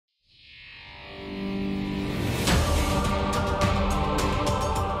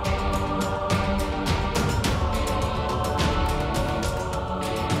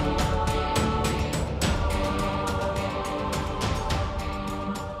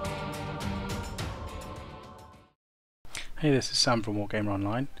Hey, this is Sam from Wargamer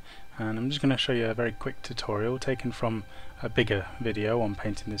Online, and I'm just going to show you a very quick tutorial taken from a bigger video on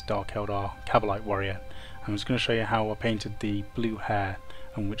painting this Dark Eldar Kabalite warrior. I'm just going to show you how I painted the blue hair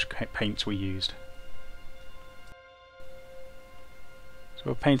and which paints we used. So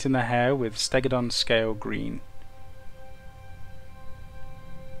we're painting the hair with Stegadon Scale Green.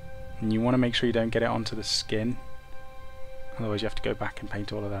 And you want to make sure you don't get it onto the skin, otherwise you have to go back and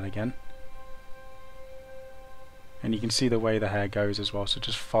paint all of that again. And you can see the way the hair goes as well, so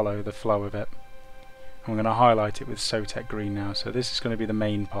just follow the flow of it. And we're going to highlight it with Sotek Green now, so this is going to be the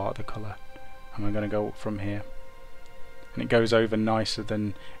main part of the colour, and we're going to go up from here. And it goes over nicer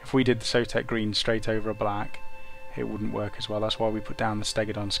than if we did the Sotek Green straight over a black, it wouldn't work as well. That's why we put down the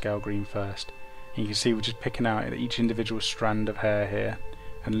Stegadon Scale Green first. And you can see we're just picking out each individual strand of hair here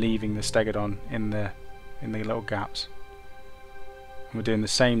and leaving the Stegadon in the little gaps. And we're doing the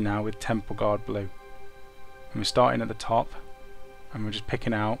same now with Temple Guard Blue. And we're starting at the top and we're just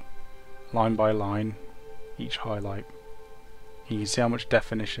picking out line by line each highlight. You can see how much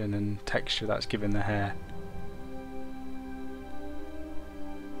definition and texture that's giving the hair.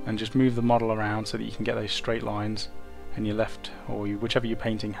 And just move the model around so that you can get those straight lines, and your left or whichever your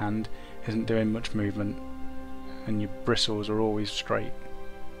painting hand isn't doing much movement, and your bristles are always straight.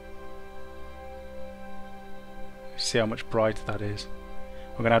 See how much brighter that is.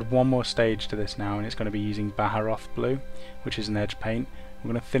 We're going to add one more stage to this now, and it's going to be using Baharroth Blue, which is an edge paint.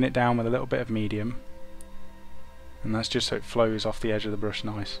 We're going to thin it down with a little bit of medium, and that's just so it flows off the edge of the brush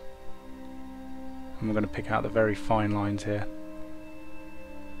nice. And we're going to pick out the very fine lines here.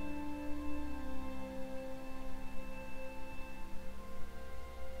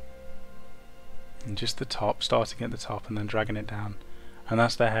 And just the top, starting at the top and then dragging it down. And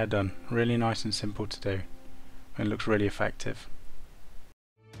that's the hair done. Really nice and simple to do. It looks really effective.